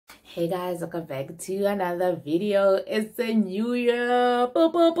Hey guys, welcome back to another video. It's a new year.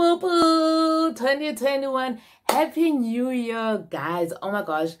 Boo, boo, boo, boo. 2021. Happy New Year, guys. Oh my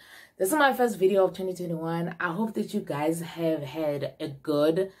gosh. This is my first video of 2021. I hope that you guys have had a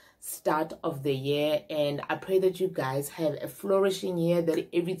good start of the year. And I pray that you guys have a flourishing year, that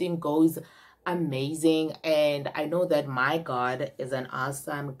everything goes amazing. And I know that my God is an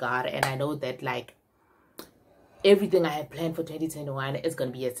awesome God. And I know that everything I have planned for 2021 is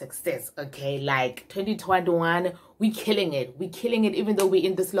going to be a success, okay? Like 2021, we killing it. We killing it even though we're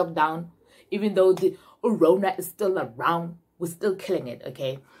in this lockdown. Even though the Corona is still around, we're still killing it,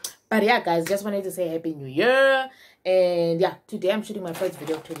 okay? But yeah, guys, just wanted to say Happy New Year. And yeah, today I'm shooting my first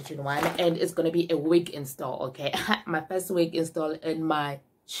video of 2021 and it's going to be a wig install, okay? My first wig install in my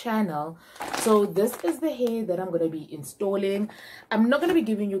channel. So this is the hair that I'm going to be installing. I'm not going to be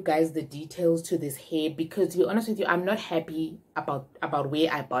giving you guys the details to this hair because, to be honest with you, I'm not happy about where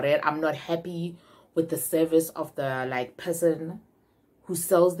I bought it. I'm not happy with the service of the person who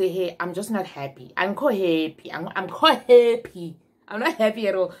sells the hair. I'm just not happy. I'm quite happy. I'm quite happy. I'm not happy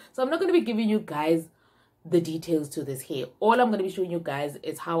at all. So I'm not going to be giving you guys the details to this hair. All I'm going to be showing you guys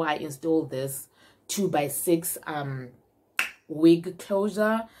is how I install this 2x6 wig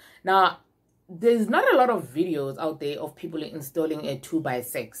closure. Now there's not a lot of videos out there of people installing a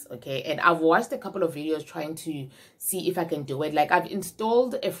 2x6, okay? And I've watched a couple of videos trying to see if I can do it. Like, I've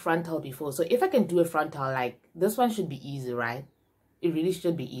installed a frontal before, so if I can do a frontal, this one should be easy, right? It really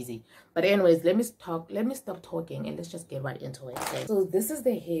should be easy. But anyways, let me stop talking and let's just get right into it, okay? So this is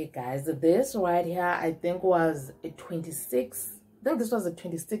the hair, guys. This right here I think was a 26, I think this was a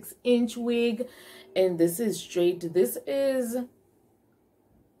 26-inch wig, and this is straight. This is,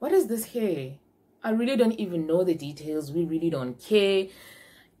 what is this hair? I really don't even know the details. We really don't care.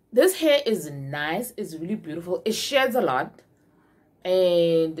 This hair is nice. It's really beautiful. It sheds a lot,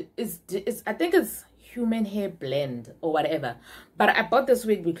 and it's I think it's human hair blend or whatever. But I bought this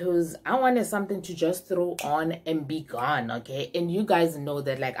wig because I wanted something to just throw on and be gone, okay? And you guys know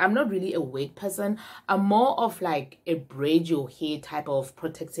that I'm not really a wig person. I'm more of a braid your hair type of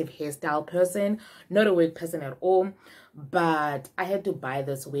protective hairstyle person, not a wig person at all. But I had to buy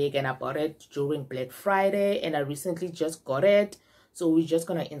this wig and I bought it during Black Friday and I recently just got it. So we're just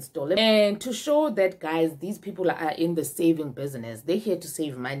gonna install it. And to show that, guys, these people are in the saving business. They're here to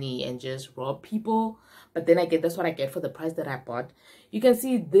save money and just rob people. But then that's what I get for the price that I bought. You can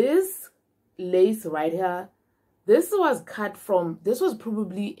see this lace right here. This was cut from, this was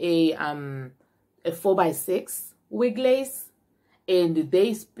probably a 4x6 wig lace. And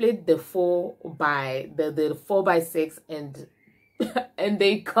they split the 4x6 and and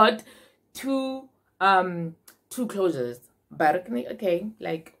they cut two closures. But okay,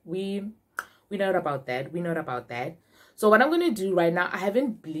 we know about that. We know about that. So what I'm going to do right now, I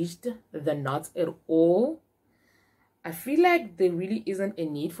haven't bleached the knots at all. I feel like there really isn't a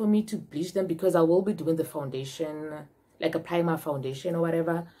need for me to bleach them because I will be doing the foundation, applying my foundation or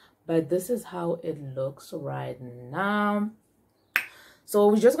whatever. But this is how it looks right now. So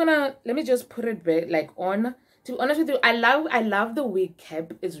we're just gonna, let me just put it back on. To be honest with you, I love the wig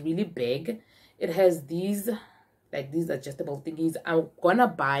cap. It's really big. It has these these adjustable thingies. I'm gonna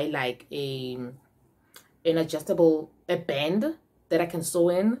buy an adjustable band that I can sew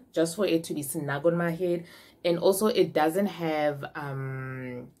in just for it to be snug on my head. And also it doesn't have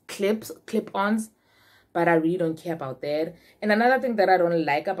clip-ons, but I really don't care about that. And another thing that I don't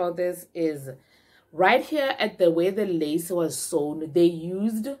like about this is right here at the way the lace was sewn, they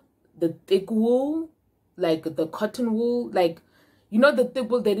used the thick wool, the cotton wool, you know, the thick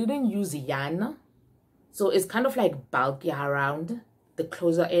wool. They didn't use yarn. So it's kind of bulky around the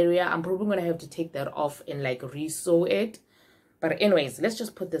closer area. I'm probably going to have to take that off and re-sew it. But anyways, let's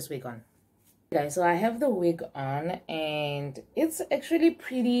just put this wig on. Guys, so I have the wig on and it's actually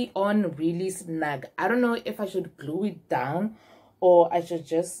pretty on, really snug. I don't know if I should glue it down or I should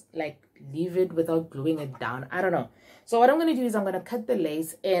just leave it without gluing it down. I don't know. So what I'm going to do is I'm going to cut the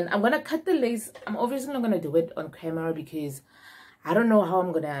lace, and I'm going to cut the lace. I'm obviously not going to do it on camera because I don't know how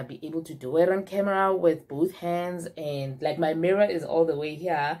I'm gonna be able to do it on camera with both hands, and my mirror is all the way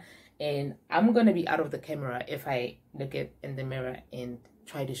here and I'm gonna be out of the camera if I look in the mirror and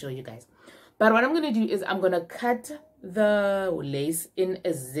try to show you guys. But what I'm gonna do is I'm gonna cut the lace in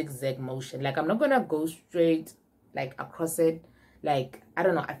a zigzag motion. I'm not gonna go straight across it. I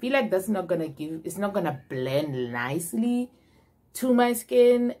don't know, I feel that's not gonna it's not gonna blend nicely to my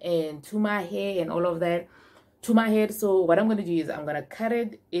skin and to my hair and all of that. To my head. So what I'm going to do is I'm going to cut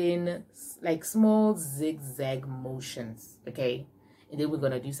it in small zigzag motions, okay? And then we're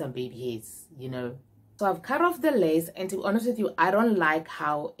going to do some baby hairs, you know. So I've cut off the lace, and to be honest with you, I don't like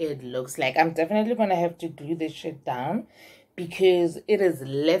how it looks. Like, I'm definitely gonna have to glue this shit down because it is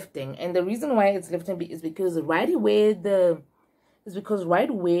lifting. And the reason why it's lifting is because right where the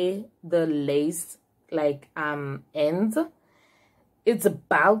lace like ends, it's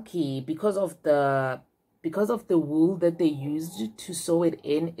bulky because of the wool that they used to sew it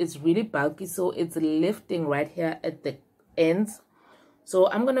in. It's really bulky, so it's lifting right here at the ends. So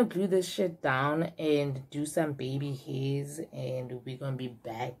I'm gonna glue this shit down and do some baby hairs, and we're gonna be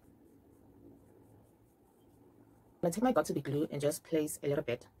back. I'm gonna take my got-to-be glue and just place a little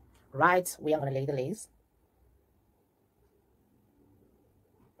bit right where I'm gonna lay the lace.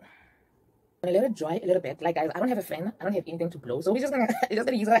 I'm gonna let it dry a little bit. Like, guys, I don't have a fan, I don't have anything to blow, so we're just gonna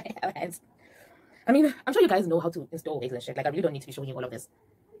use our hands. I mean, I'm sure you guys know how to install wigs and shit. Like, I really don't need to be showing you all of this.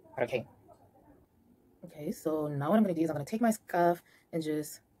 But okay. Okay, so now what I'm gonna do is I'm gonna take my scarf and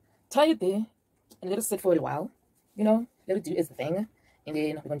just tie it there and let it sit for a while. You know, let it do its thing. And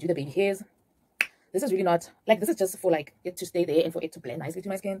then we're gonna do the baby hairs. This is really not, like, this is just for, like, it to stay there and for it to blend nicely to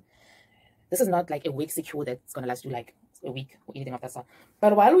my skin. This is not, like, a wig secure that's gonna last you, like, a week or anything of that sort.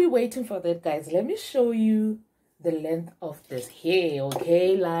 But while we're waiting for that, guys, let me show you the length of this hair,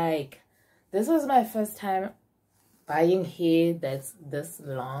 okay? Like, this was my first time buying hair that's this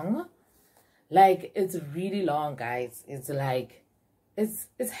long. Like, it's really long, guys. It's like,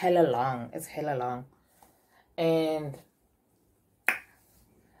 it's hella long. It's hella long. And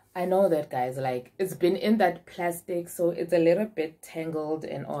I know that, guys, like, it's been in that plastic, so it's a little bit tangled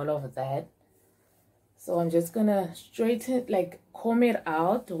and all of that. So I'm just gonna straighten, like, comb it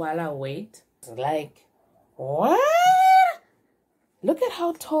out while I wait. Like, what? Look at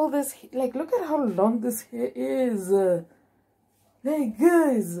how tall this, like, look at how long this hair is. Like,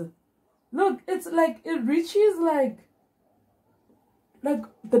 guys, look, it's like, it reaches like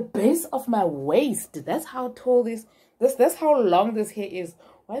the base of my waist. That's how tall that's how long this hair is.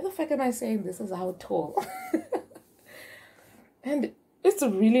 Why the fuck am I saying this is how tall? And it's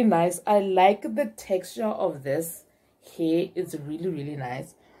really nice. I like the texture of this hair. It's really, really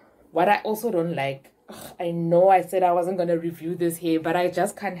nice. What I also don't like, I know I said I wasn't going to review this hair, but I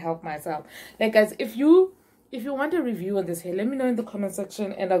just can't help myself. Like, guys, if you want a review on this hair, let me know in the comment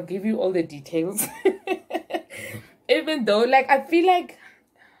section and I'll give you all the details. Even though, like, I feel like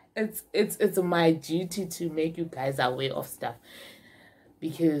it's my duty to make you guys aware of stuff,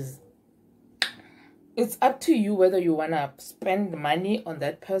 because it's up to you whether you want to spend money on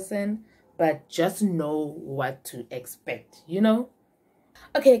that person, but just know what to expect, you know?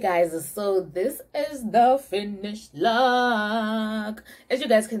 Okay, guys, so this is the finished look. As you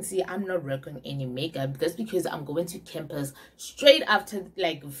guys can see, I'm not rocking any makeup. That's because I'm going to campus straight after,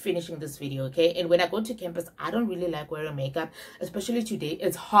 like, finishing this video, okay? And when I go to campus, I don't really like wearing makeup, especially today.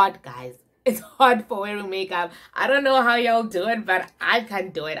 It's hot, guys. It's hard for wearing makeup. I don't know how y'all do it, but I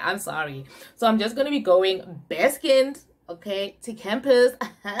can't do it. I'm sorry. So I'm just going to be going bare skinned, okay, to campus.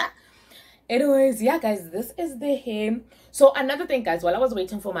 Anyways, yeah, guys, this is the hair. So another thing, guys, while I was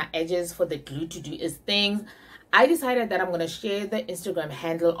waiting for my edges for the glue to do its things, I decided that I'm going to share the Instagram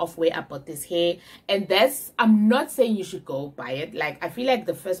handle of where I bought this hair. And that's, I'm not saying you should go buy it. Like, I feel like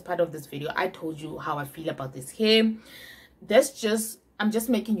the first part of this video, I told you how I feel about this hair. That's just, I'm just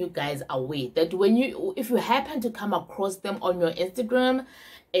making you guys aware that if you happen to come across them on your Instagram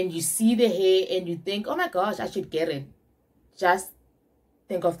and you see the hair and you think, oh my gosh, I should get it, just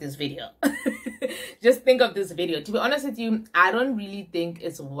think of this video. Just think of this video. To be honest with you, I don't really think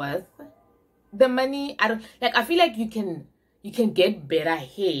it's worth the money. I feel like you can get better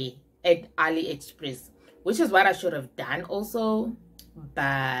hair at AliExpress, which is what I should have done also.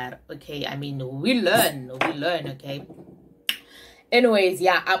 But okay, I mean, we learn, okay? Anyways,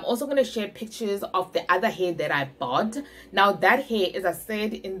 yeah, I'm also going to share pictures of the other hair that I bought. Now, that hair, as I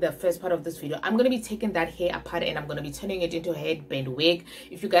said in the first part of this video, I'm going to be taking that hair apart and I'm going to be turning it into a headband wig.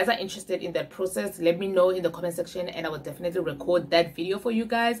 If you guys are interested in that process, let me know in the comment section and I will definitely record that video for you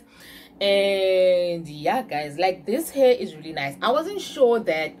guys. And yeah, guys, like, this hair is really nice. I wasn't sure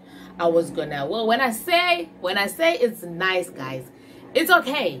that I was gonna, well, when I say it's nice, guys, it's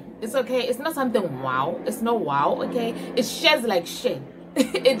okay. It's okay. It's not something wow. It's not wow, okay? It sheds like shit.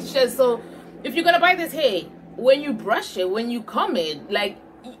 It sheds. So if you're gonna buy this hair, when you brush it, when you comb it, like,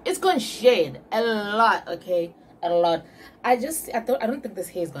 it's gonna shed a lot, okay? A lot. I don't think this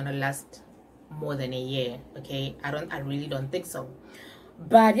hair is gonna last more than a year, okay? I really don't think so.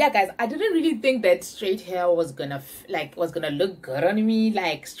 But yeah, guys, I didn't really think that straight hair was gonna look good on me,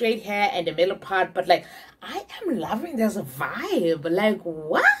 like straight hair and the middle part. But like, I am loving this vibe. Like,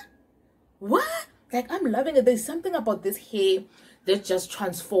 what? Like, I'm loving it. There's something about this hair that just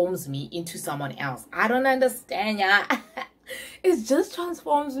transforms me into someone else. I don't understand, yeah. It just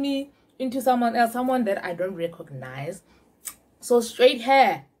transforms me into someone else, someone that I don't recognize. So straight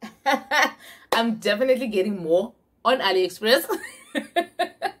hair. I'm definitely getting more on AliExpress.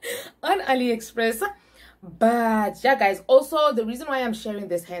 On AliExpress. But yeah, guys, also the reason why I'm sharing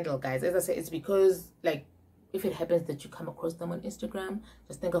this handle, guys, as I said, it's because, like, if it happens that you come across them on Instagram,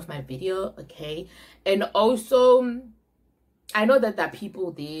 just think of my video, okay? And also, I know that there are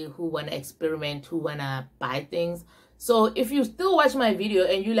people there who want to experiment, who want to buy things. So if you still watch my video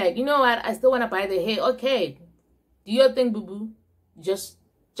and you like, you know what, I still want to buy the hair, okay, do your thing, boo-boo. Just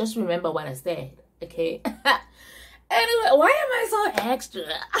remember what I said, okay? Anyway, why am I so extra?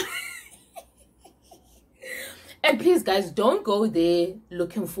 And please, guys, don't go there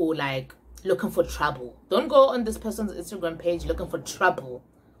looking for trouble. Don't go on this person's Instagram page looking for trouble,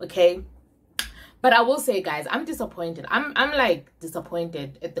 okay? But I will say, guys, I'm disappointed. I'm like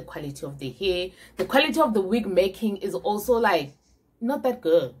disappointed at the quality of the hair. The quality of the wig making is also like not that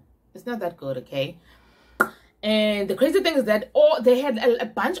good. It's not that good, okay? And the crazy thing is that they had a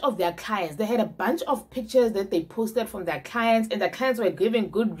bunch of their clients. They had a bunch of pictures that they posted from their clients, and their clients were giving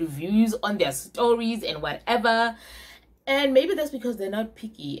good reviews on their stories and whatever. And maybe that's because they're not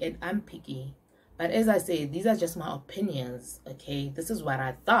picky and I'm picky. But as I say, these are just my opinions, okay? This is what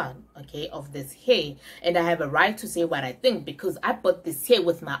I thought, okay, of this hair. And I have a right to say what I think because I bought this hair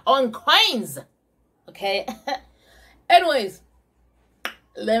with my own coins, okay? Anyways,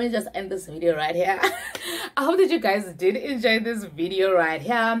 let me just end this video right here. I hope that you guys did enjoy this video right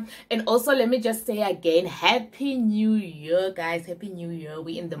here. And also, let me just say again, Happy New Year, guys. Happy New Year.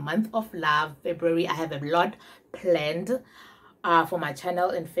 We're in the month of love, February. I have a lot planned for my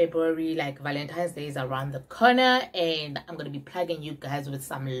channel in February. Like Valentine's Day is around the corner, and I'm gonna be plugging you guys with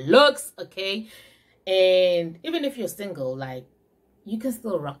some looks, okay? And even if you're single, like, you can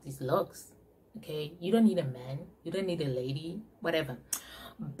still rock these looks, okay? You don't need a man, you don't need a lady, whatever.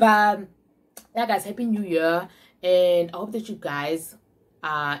 But yeah, guys, Happy New Year. And I hope that you guys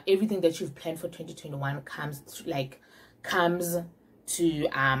everything that you've planned for 2021 comes to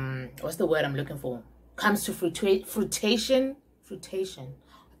what's the word I'm looking for? Comes to fruition.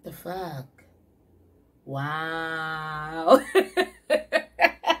 What the fuck? Wow.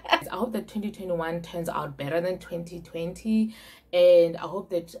 I hope that 2021 turns out better than 2020, and I hope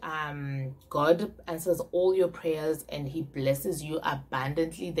that God answers all your prayers and he blesses you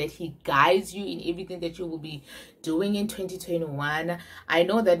abundantly, that he guides you in everything that you will be doing in 2021. I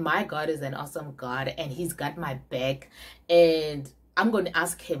know that my God is an awesome God and he's got my back, and I'm going to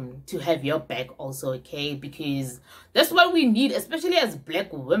ask him to have your back also, okay? Because that's what we need, especially as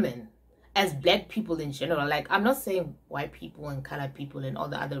Black women, as Black people in general. Like, I'm not saying white people and colored people and all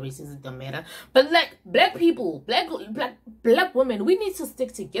the other races don't matter, but like Black people, black women, we need to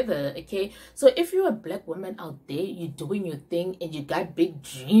stick together, okay? So if you're a Black woman out there, you're doing your thing and you got big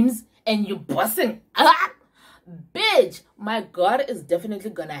dreams and you're bossing up, bitch, my God is definitely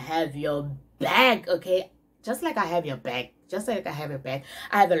gonna have your back, okay? Just like I have your back. Just like I have your back.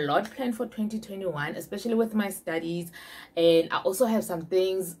 I have a lot planned for 2021, especially with my studies. And I also have some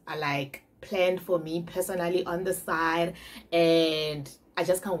things like planned for me personally on the side. And I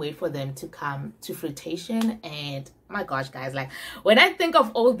just can't wait for them to come to fruition. And my gosh, guys, like when I think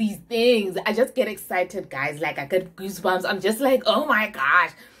of all these things, I just get excited, guys. Like I get goosebumps. I'm just like, oh my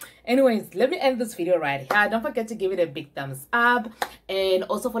gosh. Anyways, let me end this video right here. Don't forget to give it a big thumbs up, and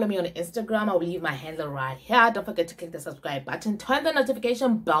also follow me on Instagram. I will leave my handle right here. Don't forget to click the subscribe button, turn the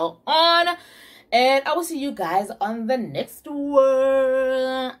notification bell on, and I will see you guys on the next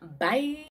one. Bye.